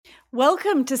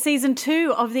Welcome to Season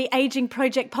 2 of the Aging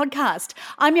Project podcast.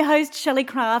 I'm your host, Shelley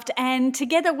Craft, and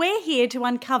together we're here to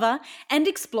uncover and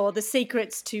explore the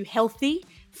secrets to healthy,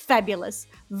 fabulous,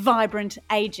 vibrant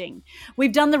aging.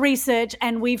 We've done the research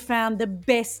and we've found the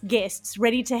best guests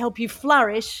ready to help you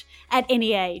flourish at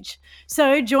any age.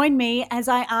 So join me as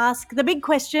I ask the big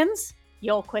questions,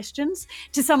 your questions,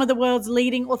 to some of the world's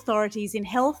leading authorities in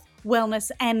health, wellness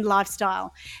and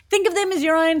lifestyle. Think of them as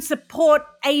your own support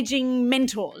aging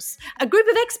mentors, a group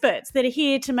of experts that are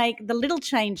here to make the little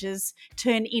changes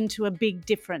turn into a big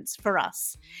difference for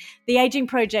us. The Aging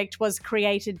Project was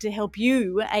created to help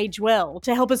you age well,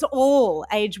 to help us all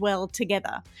age well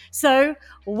together. So,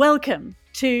 welcome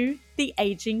to the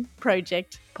Aging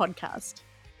Project podcast.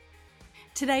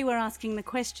 Today we're asking the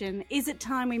question, is it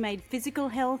time we made physical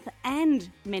health and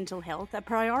mental health a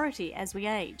priority as we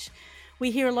age? We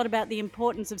hear a lot about the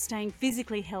importance of staying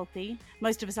physically healthy.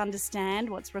 Most of us understand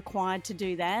what's required to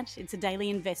do that. It's a daily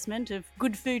investment of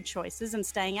good food choices and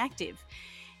staying active.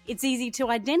 It's easy to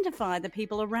identify the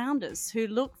people around us who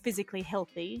look physically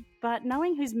healthy, but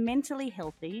knowing who's mentally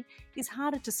healthy is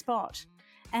harder to spot.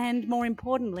 And more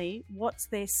importantly, what's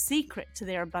their secret to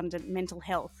their abundant mental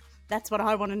health? That's what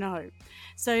I want to know.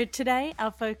 So today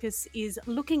our focus is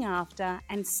looking after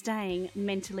and staying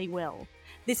mentally well.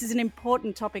 This is an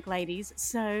important topic, ladies,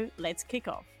 so let's kick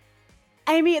off.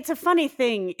 Amy, it's a funny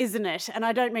thing, isn't it? And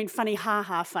I don't mean funny,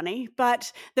 ha-ha funny,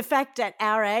 but the fact at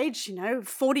our age,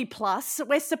 40 plus,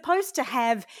 we're supposed to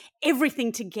have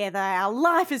everything together. Our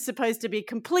life is supposed to be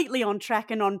completely on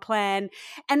track and on plan.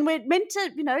 And we're meant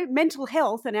to, mental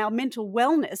health and our mental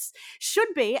wellness should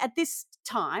be at this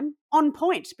time on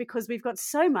point because we've got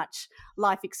so much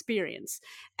life experience.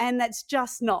 And that's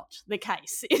just not the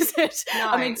case, is it? No,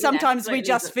 I mean, sometimes we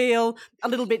just feel a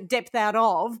little bit depth out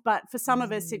of, but for some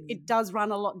of us, it does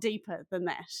run a lot deeper than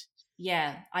that.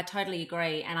 Yeah, I totally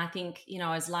agree. And I think,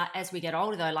 as we get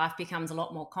older, though, life becomes a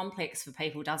lot more complex for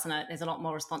people, doesn't it? There's a lot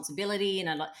more responsibility and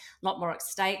a lot more at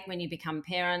stake when you become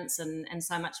parents and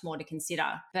so much more to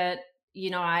consider. But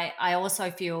I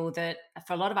also feel that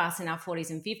for a lot of us in our 40s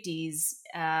and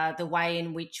 50s, the way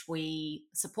in which we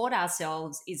support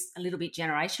ourselves is a little bit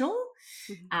generational.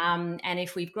 Mm-hmm. And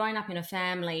if we've grown up in a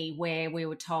family where we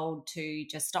were told to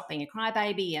just stop being a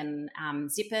crybaby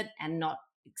and zip it and not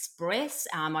express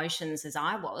our emotions as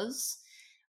I was,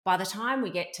 by the time we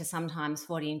get to sometimes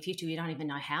 40 and 50, we don't even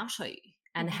know how to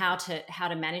and Mm-hmm. how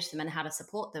to manage them and how to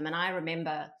support them. And I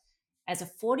remember as a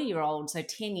 40-year-old, so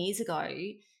 10 years ago,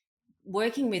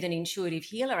 working with an intuitive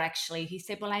healer, actually, he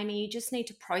said, well, Amy, you just need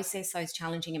to process those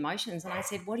challenging emotions. And I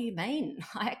said, what do you mean?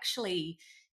 I actually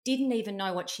didn't even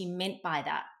know what she meant by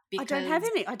that. I don't have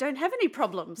any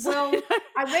problems. Well,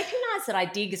 I recognized that I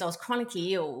did because I was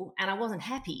chronically ill and I wasn't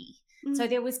happy. So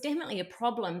there was definitely a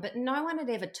problem, but no one had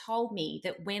ever told me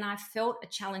that when I felt a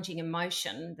challenging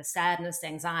emotion, the sadness,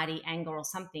 anxiety, anger or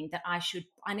something, that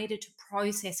I needed to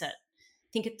process it,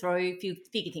 think it through,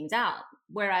 figure things out.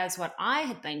 Whereas what I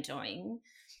had been doing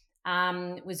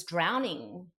was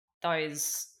drowning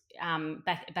those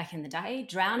back in the day,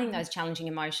 drowning those challenging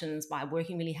emotions by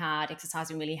working really hard,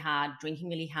 exercising really hard, drinking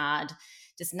really hard,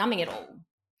 just numbing it all.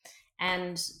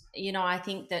 And I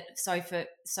think that for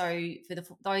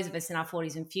those of us in our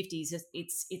 40s and 50s,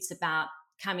 it's about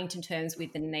coming to terms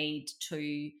with the need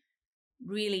to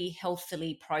really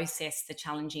healthily process the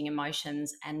challenging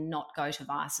emotions and not go to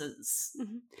vices.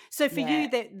 Mm-hmm. So for you,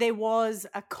 there was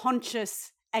a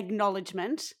conscious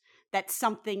acknowledgement that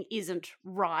something isn't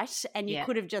right, and you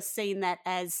could have just seen that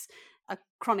as a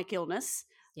chronic illness,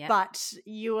 but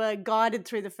you were guided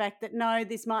through the fact that, no,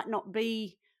 this might not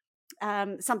be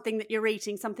something that you're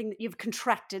eating, something that you've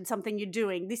contracted, something you're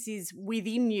doing. This is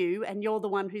within you, and you're the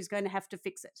one who's going to have to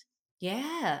fix it.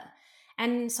 Yeah.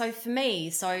 And so for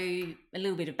me, a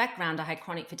little bit of background, I had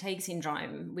chronic fatigue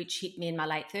syndrome, which hit me in my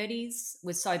late 30s,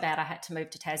 was so bad I had to move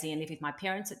to Tassie and live with my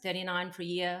parents at 39 for a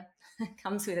year. It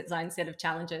comes with its own set of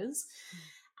challenges.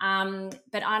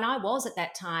 But I was at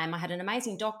that time, I had an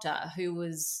amazing doctor who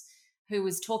was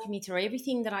talking me through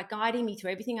everything guiding me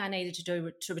through everything I needed to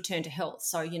do to return to health.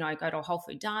 So, go to a whole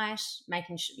food diet,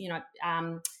 making sure,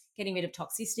 getting rid of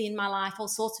toxicity in my life, all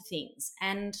sorts of things.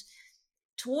 And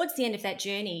towards the end of that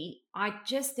journey,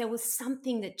 there was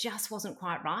something that just wasn't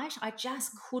quite right. I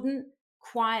just couldn't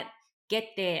quite get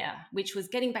there, which was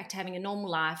getting back to having a normal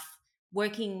life,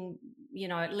 working,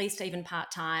 at least even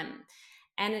part-time.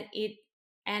 And it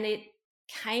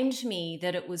came to me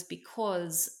that it was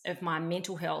because of my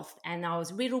mental health, and I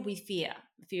was riddled with fear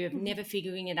of never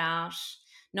figuring it out,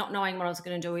 not knowing what I was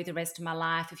going to do with the rest of my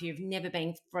life, if you've never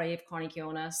been free of chronic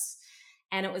illness.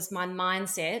 And it was my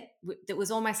mindset that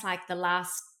was almost like the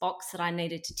last box that I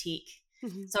needed to tick.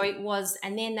 Mm-hmm. So it was,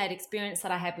 and then that experience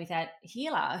that I had with that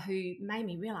healer who made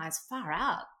me realize, far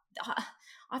out,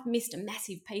 I've missed a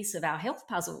massive piece of our health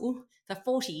puzzle for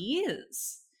 40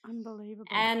 years. Unbelievable.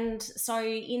 And so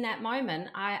in that moment,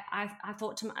 I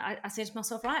thought I said to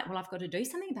myself, right, well, I've got to do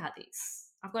something about this.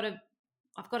 I've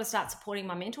got to start supporting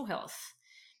my mental health.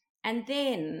 And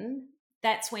then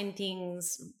that's when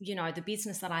things, the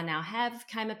business that I now have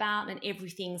came about, and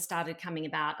everything started coming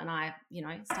about, and I,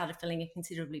 started feeling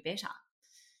considerably better.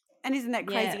 And isn't that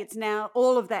Yeah. crazy? It's now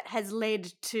all of that has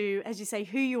led to, as you say,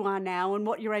 who you are now and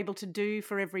what you're able to do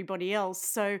for everybody else.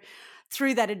 So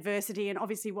through that adversity and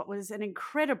obviously what was an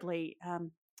incredibly,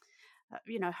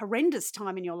 horrendous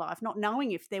time in your life, not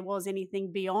knowing if there was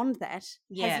anything beyond that, has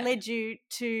Yeah. led you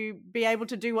to be able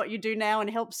to do what you do now and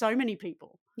help so many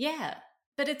people. Yeah.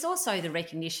 But it's also the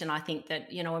recognition, I think, that,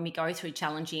 when we go through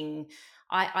challenging,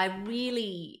 I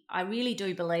really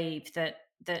do believe that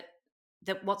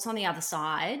what's on the other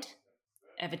side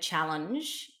of a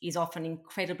challenge is often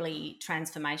incredibly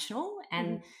transformational,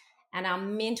 Mm-hmm. and our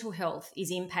mental health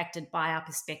is impacted by our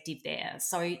perspective there.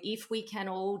 So if we can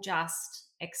all just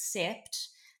accept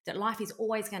that life is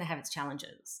always going to have its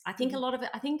challenges. I think a Mm-hmm. lot of it,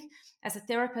 I think as a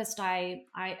therapist, I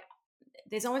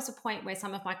there's always a point where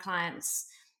some of my clients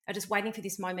are just waiting for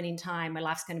this moment in time where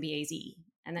life's going to be easy,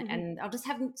 and Mm-hmm. and I'll just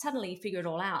have them suddenly figure it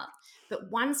all out.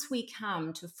 But once we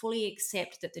come to fully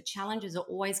accept that the challenges are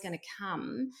always going to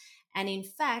come, and in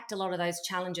fact, a lot of those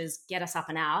challenges get us up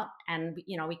and out, and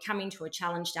we come into a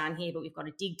challenge down here, but we've got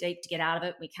to dig deep to get out of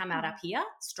it. We come out Mm-hmm. up here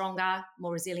stronger,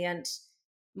 more resilient,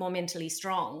 more mentally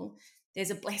strong. There's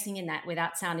a blessing in that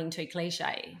without sounding too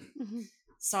cliche. Mm-hmm.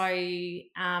 So,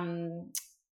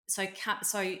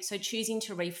 so choosing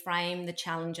to reframe the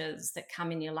challenges that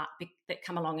come in your life, that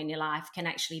come along in your life, can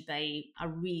actually be a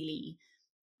really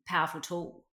powerful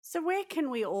tool. So where can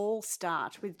we all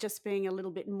start with just being a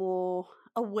little bit more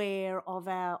aware of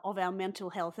our mental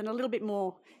health and a little bit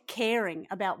more caring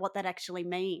about what that actually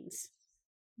means?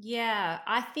 Yeah,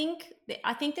 I think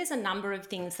there's a number of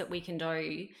things that we can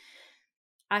do.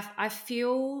 I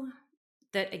feel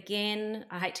that, again,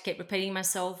 I hate to keep repeating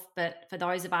myself, but for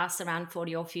those of us around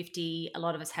 40 or 50, a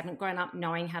lot of us haven't grown up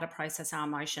knowing how to process our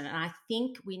emotion. And I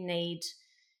think we need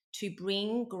to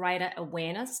bring greater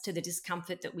awareness to the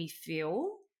discomfort that we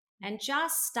feel, and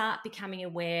just start becoming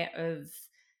aware of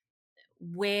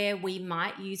where we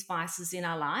might use vices in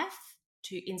our life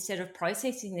to, instead of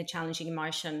processing the challenging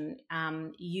emotion,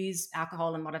 use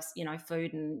alcohol and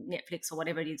food and Netflix or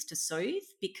whatever it is to soothe,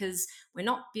 because we're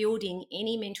not building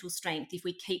any mental strength if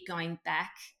we keep going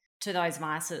back to those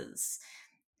vices.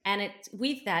 And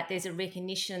with that, there's a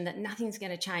recognition that nothing's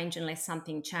going to change unless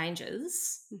something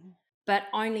changes, Mm-hmm. but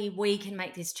only we can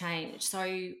make this change.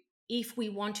 So if we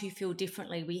want to feel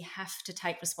differently, we have to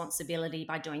take responsibility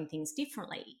by doing things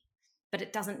differently. But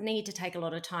it doesn't need to take a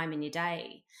lot of time in your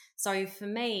day. So for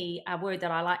me, a word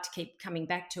that I like to keep coming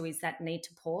back to is that need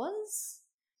to pause.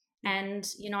 And,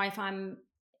 if I'm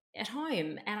at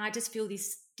home and I just feel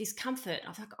this discomfort,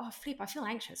 I'm like, oh, flip, I feel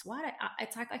anxious.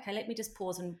 It's like, okay, let me just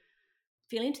pause and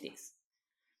feel into this.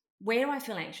 Where do I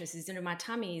feel anxious? Is it in my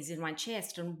tummy? Is it in my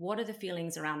chest? And what are the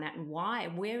feelings around that? And why?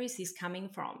 Where is this coming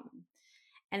from?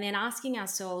 And then asking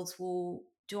ourselves, well,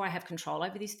 do I have control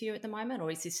over this fear at the moment? Or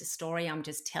is this a story I'm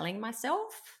just telling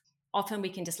myself? Often we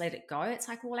can just let it go. It's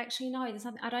like, well, actually, no, there's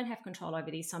nothing, I don't have control over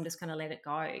this, so I'm just going to let it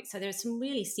go. So there's some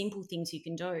really simple things you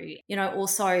can do.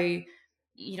 Also,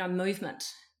 movement,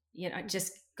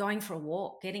 just going for a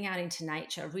walk, getting out into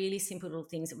nature, really simple little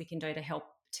things that we can do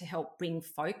to help bring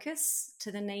focus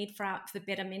to the need for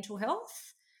better mental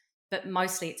health. But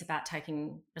mostly it's about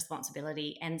taking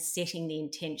responsibility and setting the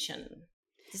intention.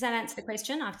 Does that answer the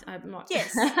question? I'm not.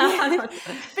 Yes. I'm not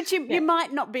sure. But you Yeah.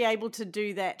 might not be able to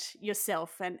do that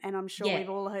yourself, and I'm sure Yeah. we've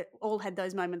all had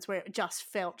those moments where it just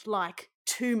felt like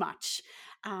too much,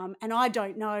 and I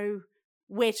don't know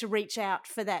where to reach out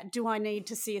for that. Do I need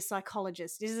to see a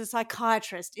psychologist? Is it a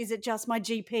psychiatrist? Is it just my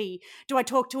GP? Do I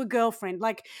talk to a girlfriend?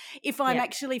 Like, if I'm Yeah.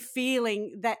 actually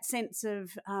feeling that sense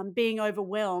of being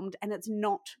overwhelmed and it's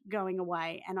not going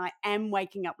away, and I am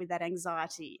waking up with that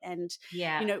anxiety, and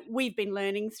Yeah. we've been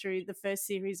learning through the first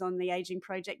series on the Aging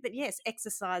Project that yes,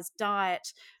 exercise,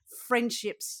 diet,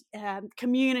 friendships,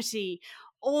 community,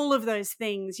 all of those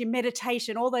things, your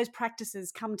meditation, all those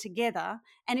practices come together.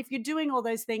 And if you're doing all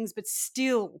those things but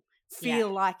still Yeah. feel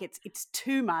like it's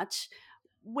too much,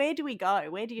 where do we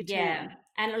go? Where do you Yeah. turn?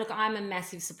 And look, I'm a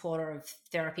massive supporter of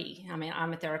therapy. I mean,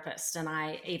 I'm a therapist, and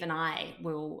I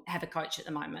will have a coach at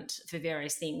the moment for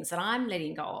various things that I'm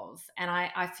letting go of. And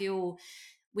I feel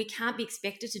we can't be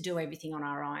expected to do everything on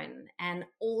our own, and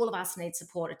all of us need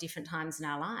support at different times in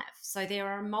our life. So there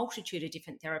are a multitude of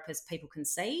different therapists people can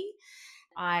see.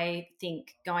 I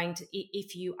think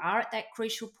if you are at that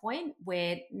crucial point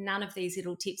where none of these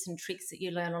little tips and tricks that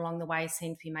you learn along the way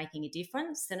seem to be making a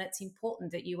difference, then it's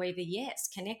important that you either, yes,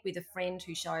 connect with a friend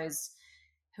who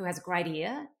has a great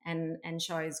ear and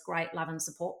shows great love and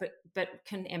support, but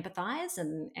can empathize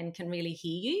and can really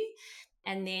hear you,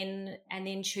 and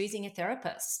then choosing a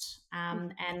therapist.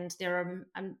 And there are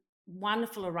a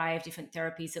wonderful array of different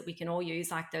therapies that we can all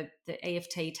use, like the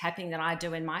EFT tapping that I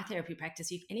do in my therapy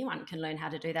practice. Anyone can learn how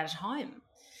to do that at home.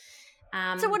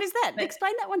 So what is that? But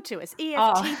Explain that one to us.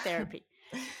 EFT therapy.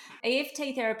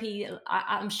 EFT therapy,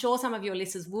 I'm sure some of your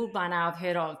listeners will by now have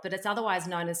heard of, but it's otherwise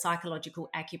known as psychological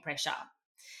acupressure.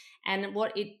 And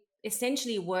what it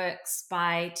essentially works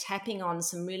by tapping on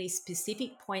some really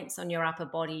specific points on your upper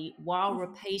body while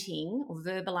repeating or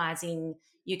verbalizing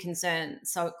your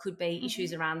concerns. So it could be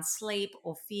issues around sleep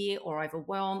or fear or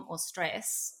overwhelm or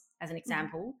stress, as an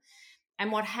example.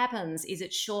 And what happens is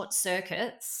it short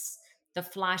circuits the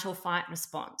flight or fight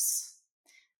response.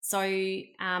 So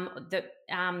and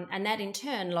that in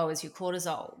turn lowers your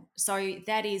cortisol. So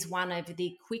that is one of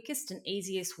the quickest and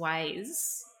easiest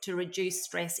ways to reduce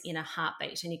stress in a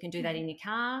heartbeat. And you can do that in your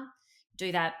car,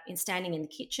 do that in standing in the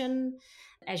kitchen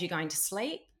as you're going to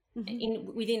sleep,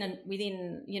 within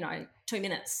 2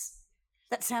 minutes.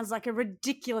 That sounds like a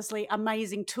ridiculously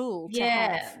amazing tool to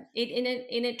Yeah, have.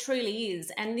 it truly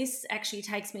is. And this actually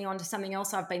takes me on to something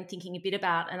else I've been thinking a bit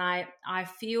about. And I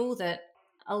feel that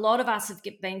a lot of us have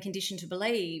been conditioned to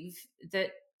believe that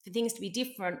for things to be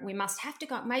different,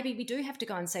 maybe we do have to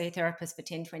go and see a therapist for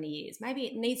 10, 20 years. Maybe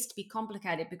it needs to be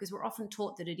complicated because we're often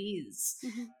taught that it is.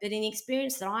 But in the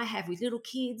experience that I have with little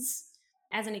kids,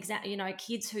 as an example,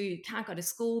 kids who can't go to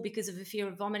school because of a fear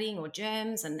of vomiting or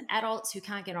germs, and adults who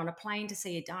can't get on a plane to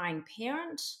see a dying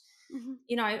parent,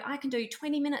 I can do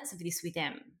 20 minutes of this with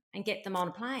them and get them on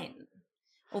a plane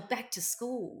or back to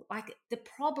school. Like, the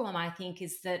problem, I think,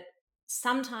 is that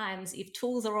sometimes if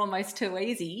tools are almost too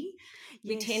easy,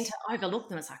 we tend to overlook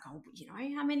them. It's like,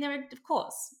 of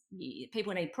course,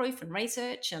 people need proof and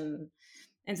research, and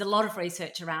there's a lot of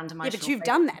research around emotional. Yeah, but you've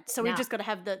done that. So we've just got to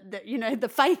have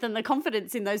the faith and the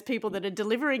confidence in those people that are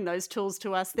delivering those tools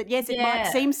to us, that yes, it might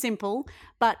seem simple,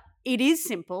 but it is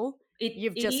simple.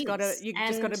 You've just got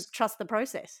to trust the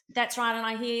process. That's right. And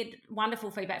I hear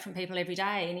wonderful feedback from people every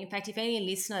day. And in fact, if any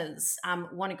listeners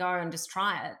want to go and just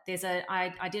try it,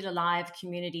 I did a live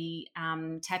community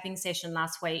tapping session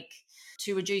last week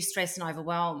to reduce stress and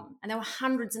overwhelm. And there were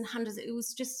hundreds and hundreds. It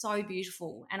was just so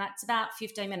beautiful. And it's about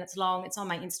 15 minutes long. It's on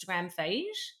my Instagram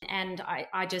feed. And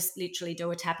I just literally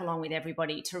do a tap along with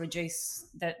everybody to reduce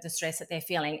the stress that they're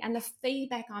feeling. And the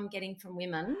feedback I'm getting from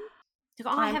women,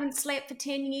 I haven't slept for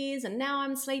 10 years and now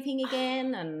I'm sleeping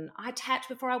again, and I tapped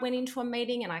before I went into a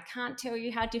meeting and I can't tell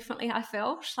you how differently I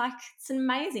felt. Like, it's an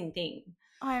amazing thing.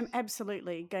 I am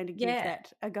absolutely going to give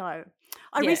that a go.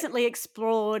 I recently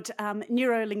explored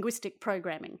neuro-linguistic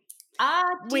programming.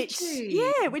 Which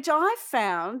I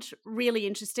found really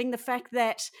interesting. The fact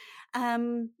that I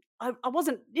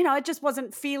wasn't, I just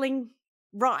wasn't feeling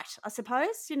right, I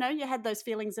suppose. You had those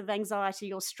feelings of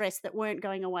anxiety or stress that weren't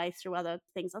going away through other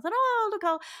things. I thought,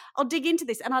 look, I'll dig into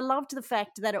this. And I loved the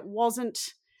fact that it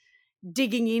wasn't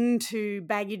digging into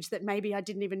baggage that maybe I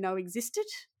didn't even know existed.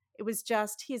 It was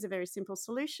just, here's a very simple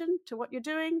solution to what you're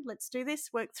doing. Let's do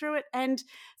this, work through it. And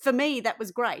for me, that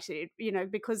was great,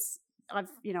 because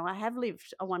I have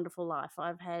lived a wonderful life.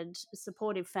 I've had a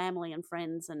supportive family and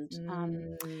friends, and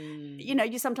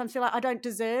you sometimes feel like I don't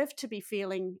deserve to be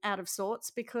feeling out of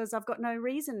sorts because I've got no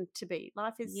reason to be.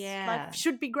 Life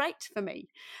should be great for me.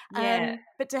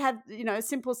 But to have a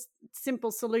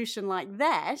simple solution like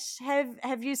that,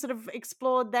 have you sort of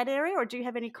explored that area, or do you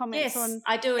have any comments on? Yes,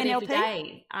 I do it NLP? every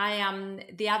day.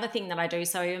 The other thing that I do,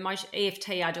 so EFT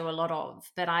I do a lot of,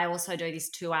 but I also do this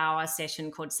 2-hour session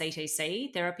called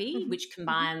CTC therapy, which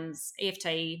combines EFT,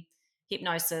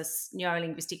 hypnosis,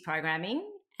 neuro-linguistic programming,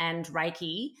 and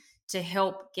Reiki to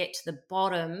help get to the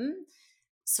bottom.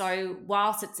 So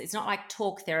whilst it's not like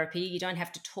talk therapy, you don't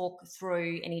have to talk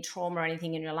through any trauma or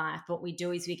anything in your life. What we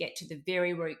do is we get to the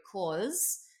very root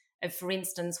cause of, for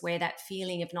instance, where that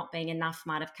feeling of not being enough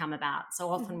might have come about.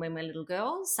 So often when we're little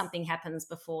girls, something happens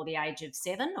before the age of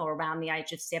 7 or around the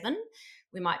age of 7.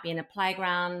 We might be in a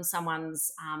playground,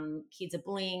 someone's kids are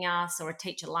bullying us, or a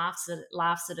teacher laughs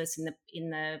at us in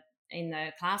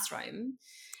the classroom.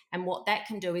 And what that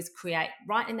can do is create,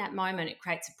 right in that moment, it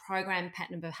creates a programmed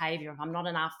pattern of behaviour of I'm not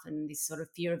enough and this sort of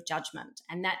fear of judgment.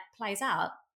 And that plays out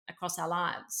across our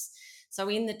lives. So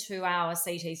in the 2-hour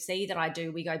CTC that I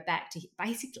do, we go back to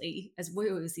basically, as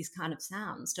woo as this kind of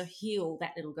sounds, to heal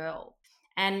that little girl.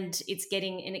 And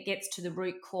it gets to the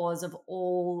root cause of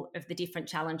all of the different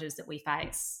challenges that we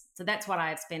face. So that's what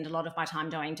I spend a lot of my time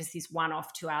doing, just this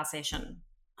one-off 2-hour session.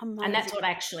 Amazing. And that's what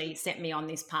actually set me on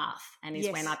this path, and is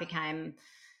when I became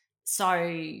so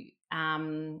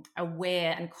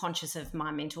aware and conscious of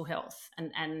my mental health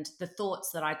and the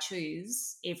thoughts that I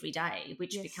choose every day,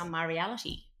 which become my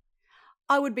reality.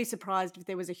 I would be surprised if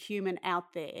there was a human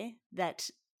out there that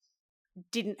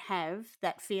didn't have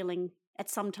that feeling at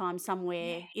some time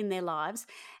somewhere in their lives.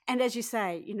 And as you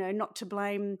say, not to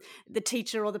blame the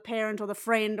teacher or the parent or the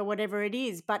friend or whatever it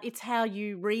is, but it's how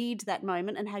you read that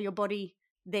moment and how your body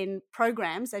then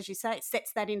programs, as you say,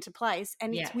 sets that into place,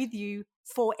 and it's with you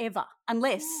forever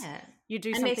unless you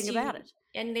do something about it.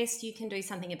 Unless you can do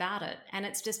something about it. And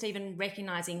it's just even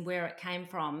recognizing where it came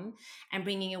from and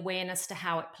bringing awareness to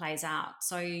how it plays out.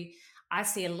 So I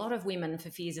see a lot of women for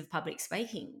fears of public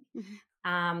speaking.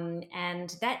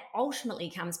 And that ultimately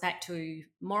comes back to,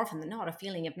 more often than not, a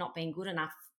feeling of not being good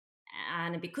enough.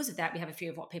 And because of that, we have a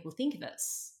fear of what people think of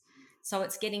us. So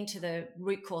it's getting to the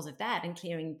root cause of that and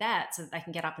clearing that so that they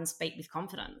can get up and speak with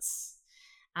confidence.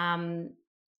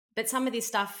 But some of this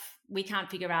stuff we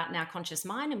can't figure out in our conscious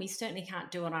mind, and we certainly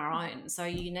can't do on our own. So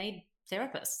you need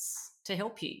therapists to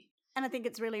help you. And I think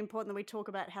it's really important that we talk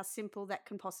about how simple that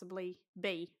can possibly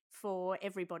be for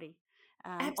everybody.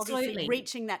 Absolutely. Obviously,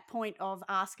 reaching that point of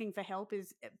asking for help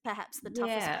is perhaps the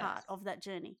toughest part of that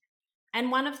journey. And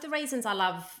one of the reasons I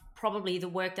love probably the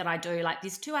work that I do, like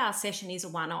this 2-hour session is a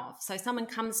one-off. So someone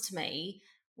comes to me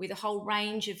with a whole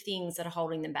range of things that are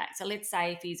holding them back. So let's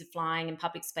say fears of flying and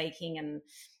public speaking and,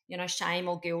 shame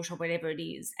or guilt or whatever it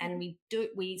is. And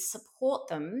we support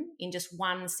them in just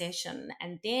one session.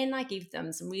 And then I give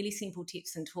them some really simple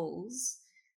tips and tools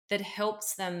that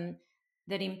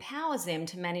empowers them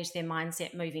to manage their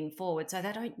mindset moving forward. So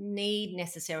they don't need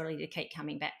necessarily to keep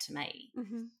coming back to me,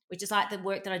 which is like the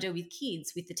work that I do with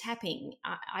kids with the tapping.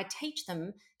 I teach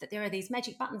them that there are these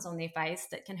magic buttons on their face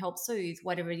that can help soothe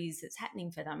whatever it is that's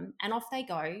happening for them. And off they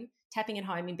go, tapping at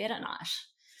home in bed at night.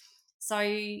 So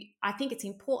I think it's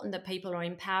important that people are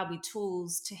empowered with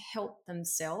tools to help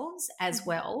themselves as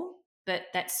well, but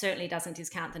that certainly doesn't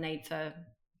discount the need for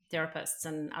therapists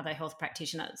and other health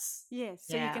practitioners. Yes,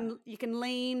 so you can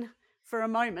lean for a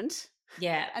moment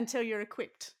until you're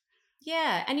equipped.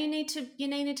 Yeah, and you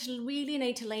really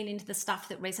need to lean into the stuff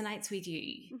that resonates with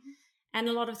you. And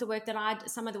a lot of the work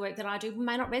some of the work that I do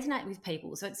may not resonate with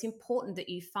people. So it's important that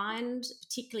you find,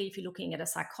 particularly if you're looking at a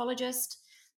psychologist,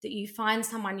 that you find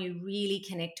someone you really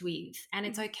connect with. And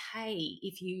it's okay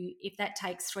if that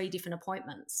takes 3 different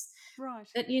appointments. Right.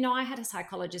 But, I had a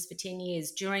psychologist for 10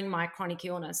 years during my chronic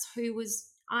illness who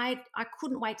was, I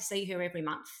couldn't wait to see her every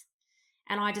month.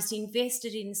 And I just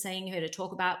invested in seeing her to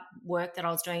talk about work that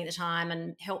I was doing at the time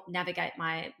and help navigate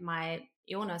my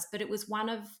illness. But it was one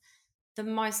of the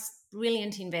most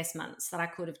brilliant investments that I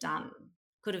could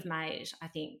have made, I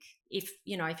think. If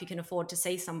you can afford to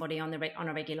see somebody on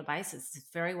a regular basis, it's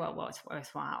very well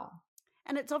worthwhile.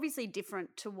 And it's obviously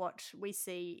different to what we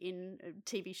see in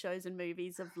TV shows and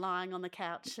movies of lying on the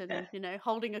couch and,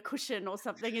 holding a cushion or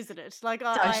something, isn't it? Like,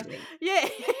 Totally.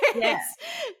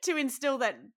 To instill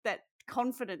that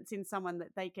confidence in someone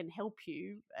that they can help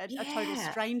you, a total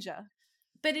stranger.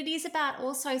 But it is about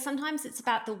also, sometimes it's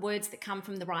about the words that come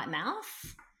from the right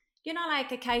mouth.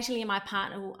 Like occasionally my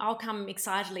partner, I'll come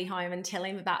excitedly home and tell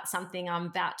him about something I'm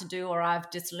about to do or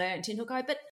I've just learnt, and he'll go,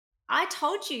 but I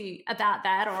told you about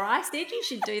that, or I said you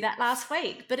should do that last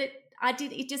week, but it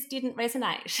just didn't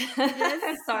resonate.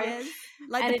 Yes.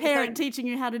 Like the parent teaching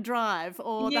you how to drive,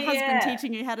 or the husband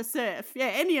teaching you how to surf.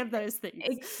 Yeah, any of those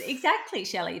things. Exactly,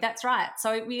 Shelley. That's right.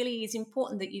 So it really is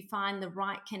important that you find the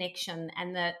right connection,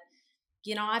 and that,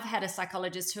 I've had a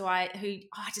psychologist who I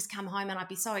just come home and I'd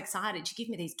be so excited. She'd give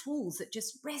me these tools that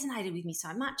just resonated with me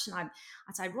so much. And I'd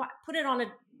say, right, put it on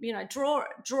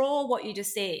draw what you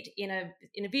just said in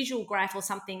a visual graph or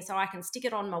something, so I can stick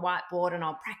it on my whiteboard and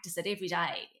I'll practice it every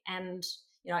day. And,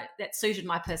 that suited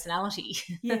my personality.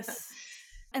 Yes.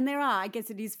 And I guess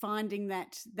it is finding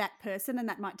that person, and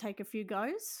that might take a few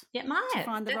goes. It might. To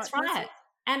find the That's right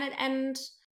person. And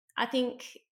I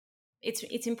think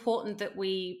it's important that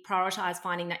we prioritize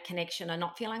finding that connection and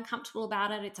not feel uncomfortable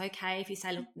about it. It's okay if you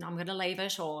say, look, no, I'm going to leave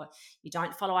it, or you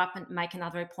don't follow up and make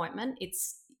another appointment.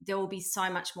 there will be so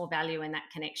much more value in that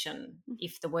connection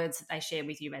if the words that they share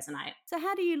with you resonate. So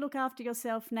how do you look after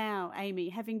yourself now, Amy,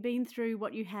 having been through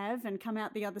what you have and come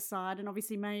out the other side and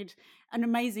obviously made an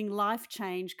amazing life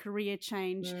change, career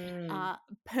change,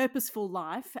 purposeful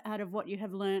life out of what you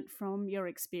have learnt from your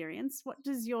experience? What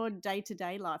does your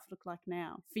day-to-day life look like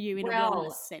now for you in a wellness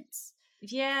Well, sense?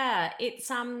 yeah,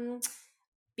 it's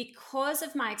because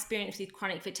of my experience with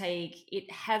chronic fatigue,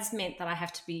 it has meant that I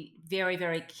have to be very,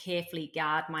 very carefully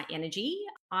guard my energy.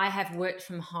 I have worked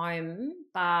from home,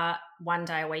 but 1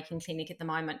 day a week in clinic at the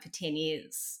moment for 10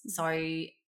 years. So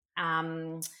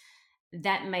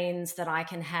that means that I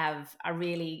can have a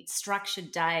really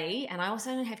structured day, and I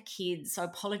also don't have kids. So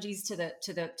apologies to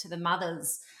the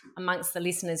mothers amongst the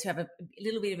listeners who have a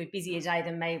little bit of a busier day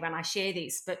than me when I share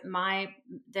this. But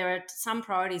there are some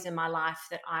priorities in my life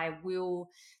that I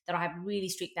have really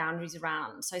strict boundaries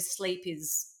around. So sleep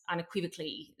is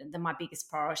unequivocally my biggest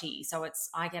priority. So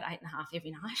I get 8.5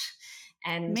 every night,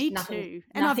 and Me nothing too.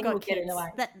 And I've will got get in the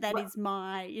kids. way. That is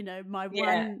my, my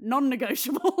Yeah. one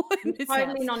non-negotiable in this Totally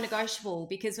house. non-negotiable,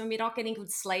 because when we're not getting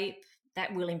good sleep,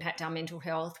 that will impact our mental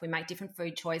health. We make different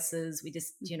food choices. We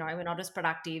just, we're not as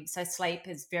productive. So sleep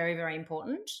is very, very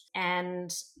important.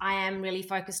 And I am really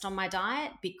focused on my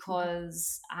diet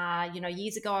because,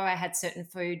 years ago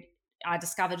I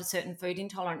discovered certain food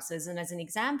intolerances. And as an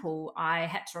example, I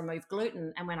had to remove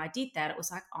gluten. And when I did that, it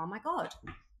was like, oh my God,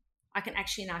 I can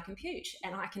actually now compute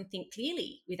and I can think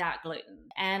clearly without gluten.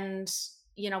 And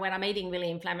when I'm eating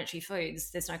really inflammatory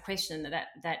foods, there's no question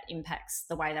that impacts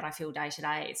the way that I feel day to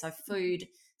day. So food,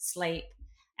 sleep,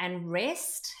 and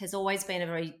rest has always been a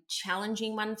very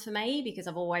challenging one for me, because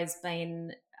I've always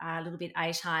been a little bit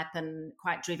A-type and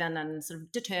quite driven and sort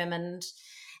of determined,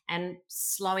 and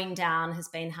slowing down has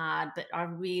been hard. But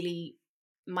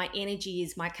my energy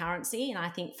is my currency, and I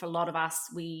think for a lot of us,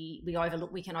 we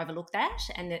can overlook that,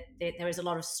 and that there is a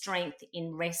lot of strength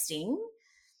in resting,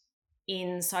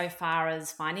 in so far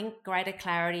as finding greater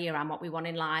clarity around what we want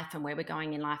in life and where we're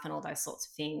going in life and all those sorts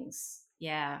of things.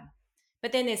 Yeah.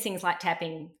 But then there's things like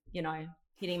tapping,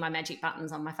 hitting my magic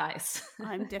buttons on my face.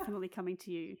 I'm definitely coming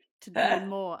to you to learn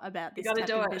more about this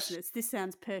tapping business. This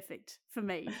sounds perfect for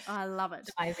me. I love it.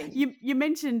 It's amazing. You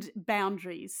mentioned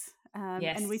boundaries.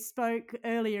 Yes. And we spoke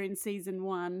earlier in season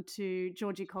 1 to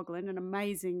Georgie Coughlin, an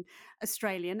amazing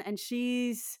Australian, and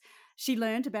she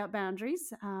learned about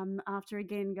boundaries after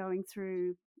again going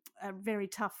through a very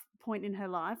tough point in her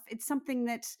life. It's something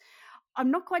that I'm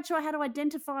not quite sure how to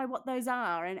identify what those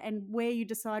are, and where you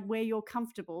decide where you're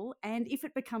comfortable, and if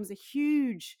it becomes a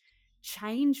huge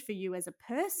change for you as a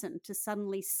person to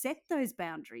suddenly set those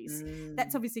boundaries,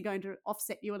 that's obviously going to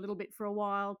offset you a little bit for a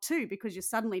while too, because you're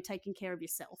suddenly taking care of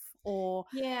yourself, or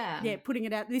putting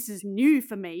it out, this is new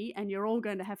for me and you're all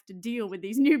going to have to deal with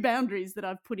these new boundaries that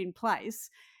I've put in place.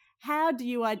 How do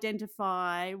you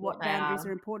identify what boundaries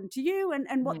are important to you,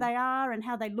 and what they are, and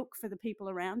how they look for the people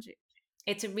around you?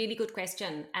 It's a really good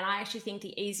question. And I actually think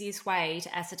the easiest way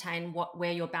to ascertain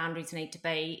where your boundaries need to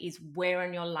be is, where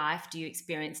in your life do you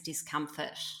experience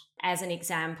discomfort? As an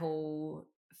example,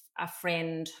 a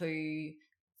friend who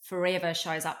forever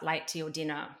shows up late to your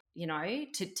dinner,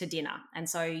 to dinner. And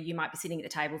so you might be sitting at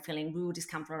the table feeling real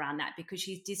discomfort around that, because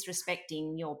she's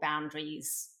disrespecting your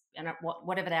boundaries, and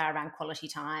whatever they are around quality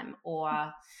time,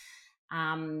 or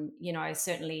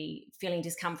certainly feeling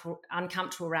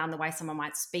uncomfortable around the way someone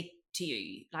might speak to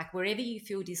you. Like, wherever you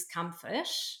feel discomfort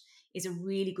is a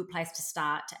really good place to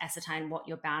start to ascertain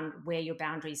where your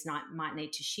boundaries might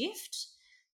need to shift.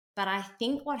 But I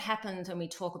think what happens when we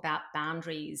talk about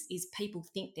boundaries is people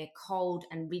think they're cold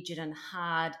and rigid and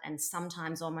hard and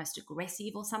sometimes almost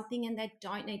aggressive or something, and they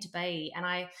don't need to be. And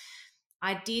I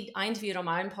interviewed on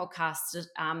my own podcast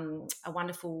a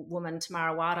wonderful woman,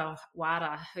 Tamara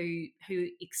Wada, who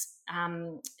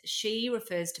she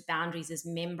refers to boundaries as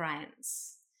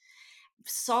membranes.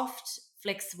 Soft,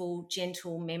 flexible,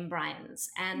 gentle membranes.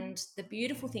 And the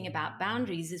beautiful thing about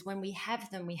boundaries is, when we have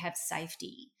them, we have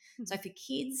safety. So for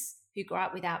kids who grow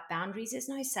up without boundaries, there's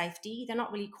no safety. They're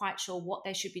not really quite sure what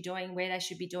they should be doing, where they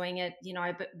should be doing it,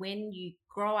 but when you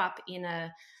grow up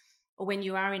or when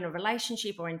you are in a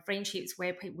relationship or in friendships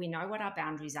where we know what our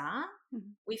boundaries are,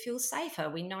 we feel safer.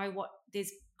 We know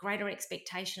there's greater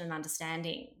expectation and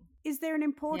understanding. Is there an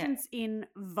importance in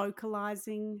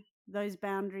vocalizing those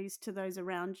boundaries to those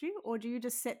around you, or do you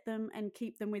just set them and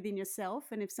keep them within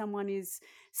yourself? And if someone is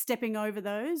stepping over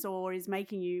those or is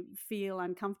making you feel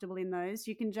uncomfortable in those,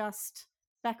 you can just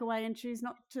back away and choose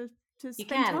not to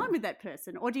spend time with that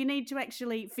person? Or do you need to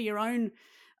actually, for your own,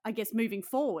 I guess, moving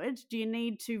forward, do you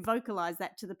need to vocalize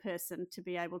that to the person to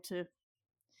be able to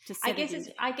to set it in?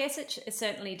 I guess it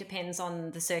certainly depends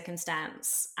on the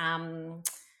circumstance.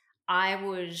 I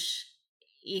would,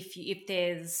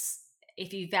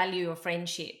 if you value a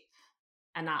friendship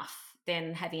enough,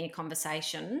 then having a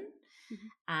conversation,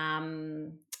 Mm-hmm.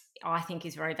 I think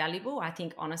is very valuable. I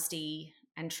think honesty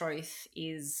and truth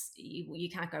is you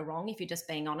can't go wrong if you're just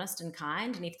being honest and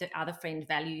kind. And if the other friend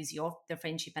values the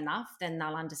friendship enough, then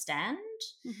they'll understand.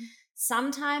 Mm-hmm.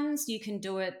 Sometimes you can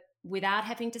do it without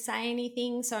having to say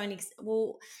anything. So,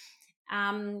 you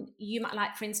might,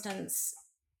 like, for instance,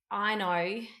 I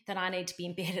know that I need to be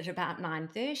in bed at about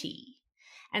 9:30.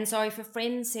 And so if a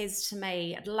friend says to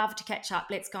me, I'd love to catch up,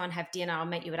 let's go and have dinner, I'll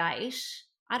meet you at 8.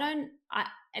 I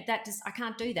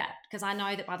can't do that, because I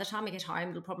know that by the time I get home,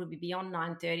 it'll probably be on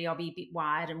 9:30. I'll be a bit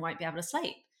wired and won't be able to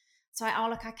sleep. So,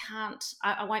 look, I can't,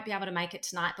 I won't be able to make it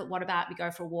tonight, but what about we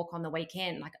go for a walk on the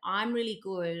weekend? Like, I'm really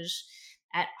good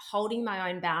at holding my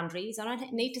own boundaries. I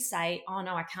don't need to say, oh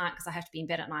no, I can't because I have to be in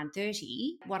bed at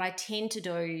 9:30. What I tend to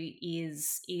do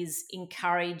is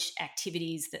encourage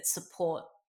activities that support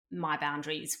my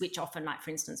boundaries, which often, like, for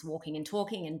instance, walking and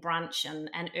talking and brunch and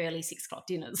early 6 o'clock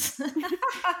dinners.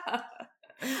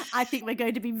 I think we're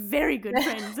going to be very good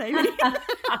friends, Amy. But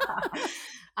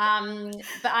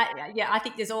I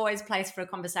think there's always place for a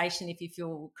conversation if you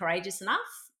feel courageous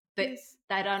enough, but Yes.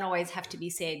 they don't always have to be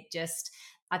said. Just,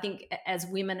 I think as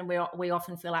women, we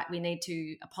often feel like we need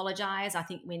to apologise. I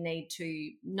think we need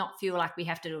to not feel like we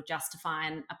have to justify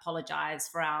and apologise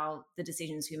for the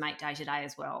decisions we make day to day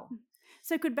as well.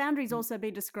 So could boundaries also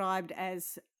be described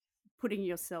as putting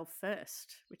yourself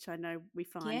first, which I know we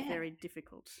find very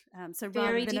difficult. So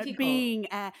rather Very than it difficult. being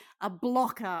a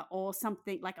blocker or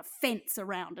something like a fence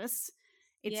around us,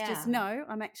 it's just, no,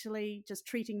 I'm actually just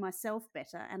treating myself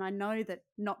better. And I know that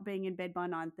not being in bed by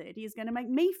 9:30 is going to make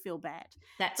me feel bad.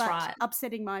 That's but right.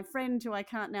 upsetting my friend who I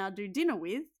can't now do dinner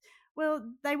with, well,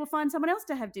 they will find someone else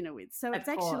to have dinner with. So it's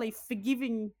actually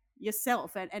forgiving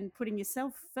yourself and putting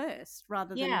yourself first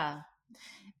rather than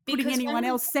putting anyone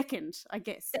else second, I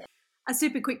guess. A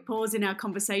super quick pause in our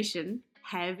conversation.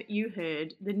 Have you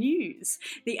heard the news?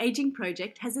 The Aging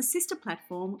Project has a sister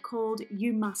platform called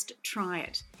You Must Try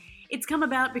It. It's come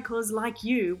about because, like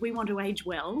you, we want to age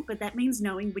well, but that means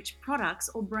knowing which products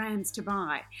or brands to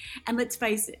buy. And let's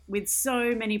face it, with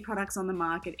so many products on the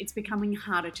market, it's becoming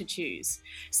harder to choose.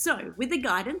 So, with the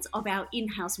guidance of our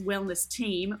in-house wellness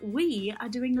team, we are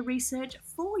doing the research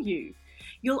for you.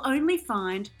 You'll only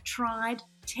find tried,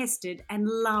 tested and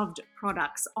loved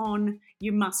products on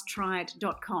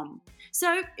youmusttryit.com.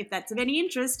 So if that's of any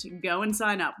interest, go and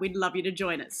sign up. We'd love you to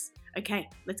join us. Okay,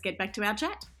 let's get back to our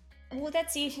chat. Well,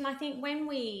 that's it. And I think when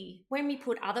we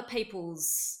put other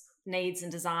people's needs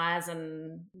and desires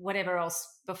and whatever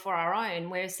else before our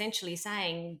own, we're essentially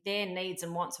saying their needs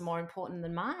and wants are more important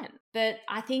than mine. But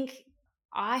I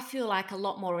feel like a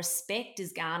lot more respect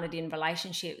is garnered in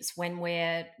relationships when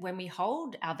we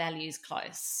hold our values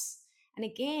close. And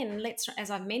again,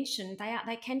 as I've mentioned,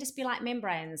 they can just be like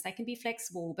membranes. They can be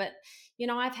flexible. But,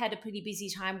 I've had a pretty busy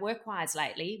time work-wise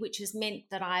lately, which has meant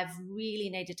that I've really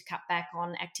needed to cut back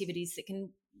on activities that can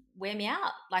wear me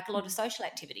out, like a lot of social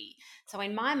activity. So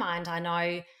in my mind, I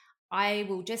know I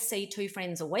will just see 2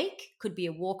 friends a week, could be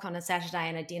a walk on a Saturday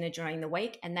and a dinner during the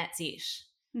week, and that's it.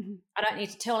 Mm-hmm. I don't need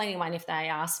to tell anyone if they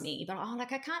ask me, but I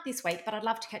can't this week, but I'd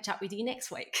love to catch up with you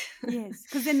next week. Yes,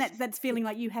 because then that's feeling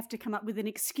like you have to come up with an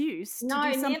excuse to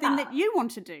do something that you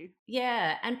want to do.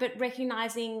 Yeah, but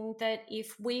recognising that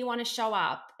if we want to show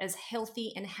up as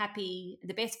healthy and happy,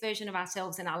 the best version of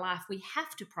ourselves in our life, we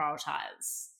have to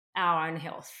prioritise our own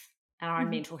health, our own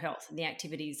mental health, and the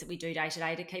activities that we do day to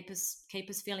day to keep us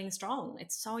feeling strong.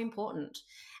 It's so important,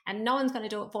 and no one's going to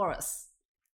do it for us.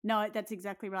 No, that's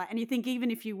exactly right. And you think even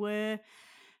if you were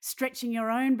stretching your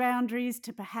own boundaries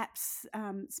to perhaps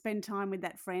spend time with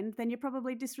that friend, then you're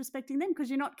probably disrespecting them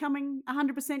because you're not coming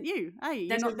 100% you. Hey,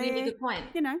 that's you're not there. That's a really good point.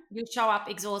 You show up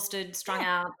exhausted, strung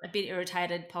out, a bit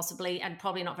irritated possibly, and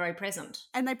probably not very present.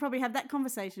 And they probably have that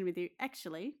conversation with you.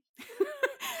 Actually,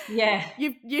 yeah,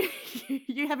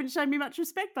 you haven't shown me much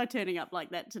respect by turning up like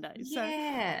that today.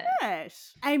 Yeah. So,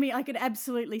 yes. Amy, I could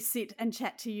absolutely sit and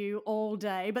chat to you all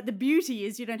day, but the beauty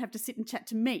is you don't have to sit and chat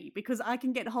to me because I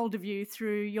can get hold of you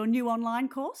through your new online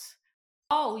course.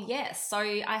 Oh, yes. So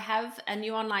I have a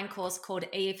new online course called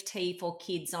EFT for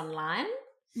Kids Online.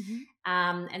 Mm-hmm.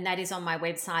 And that is on my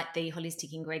website,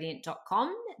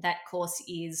 theholistic-ingredient.com. That course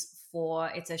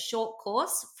it's a short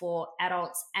course for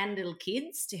adults and little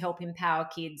kids to help empower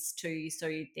kids to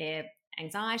soothe their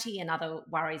anxiety and other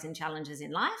worries and challenges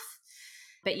in life.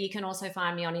 But you can also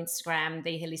find me on Instagram,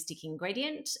 The Holistic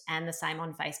Ingredient, and the same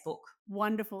on Facebook.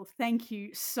 Wonderful. Thank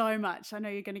you so much. I know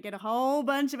you're going to get a whole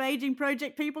bunch of Aging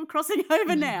Project people crossing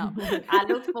over now. I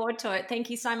look forward to it.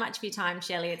 Thank you so much for your time,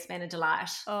 Shelley. It's been a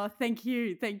delight. Oh, thank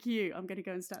you. Thank you. I'm going to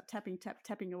go and start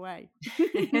tapping away.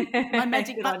 My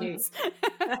magic Good buttons.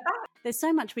 There's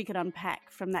so much we could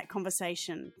unpack from that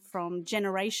conversation, from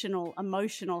generational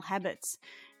emotional habits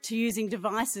to using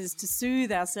devices to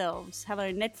soothe ourselves.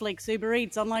 Hello, Netflix, Uber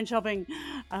Eats, online shopping.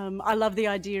 I love the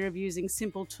idea of using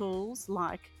simple tools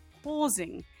like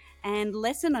pausing and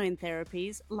lesser-known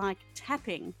therapies like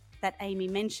tapping that Amy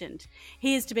mentioned.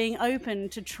 Here's to being open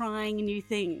to trying new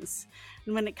things.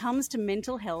 And when it comes to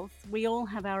mental health, we all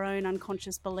have our own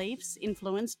unconscious beliefs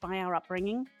influenced by our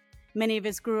upbringing. Many of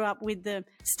us grew up with the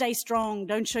stay strong,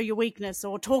 don't show your weakness,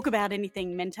 or talk about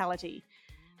anything mentality.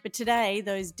 But today,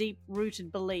 those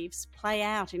deep-rooted beliefs play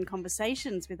out in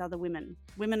conversations with other women.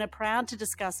 Women are proud to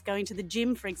discuss going to the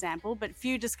gym, for example, but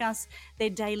few discuss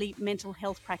their daily mental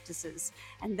health practices.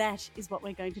 And that is what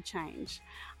we're going to change.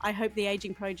 I hope the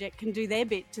Aging Project can do their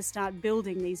bit to start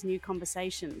building these new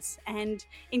conversations and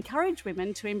encourage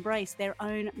women to embrace their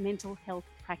own mental health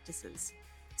practices.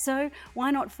 So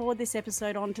why not forward this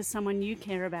episode on to someone you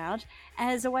care about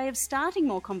as a way of starting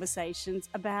more conversations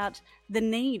about the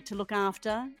need to look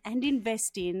after and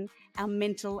invest in our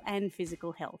mental and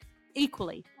physical health,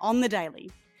 equally, on the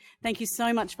daily. Thank you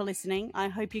so much for listening. I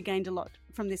hope you gained a lot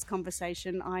from this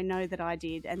conversation. I know that I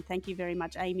did. And thank you very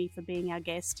much, Amy, for being our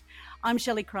guest. I'm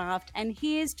Shelley Craft, and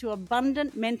here's to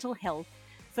abundant mental health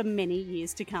for many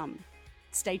years to come.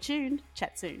 Stay tuned.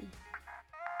 Chat soon.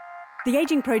 The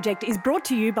Aging Project is brought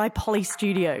to you by Poly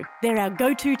Studio. They're our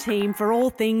go-to team for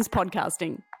all things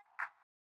podcasting.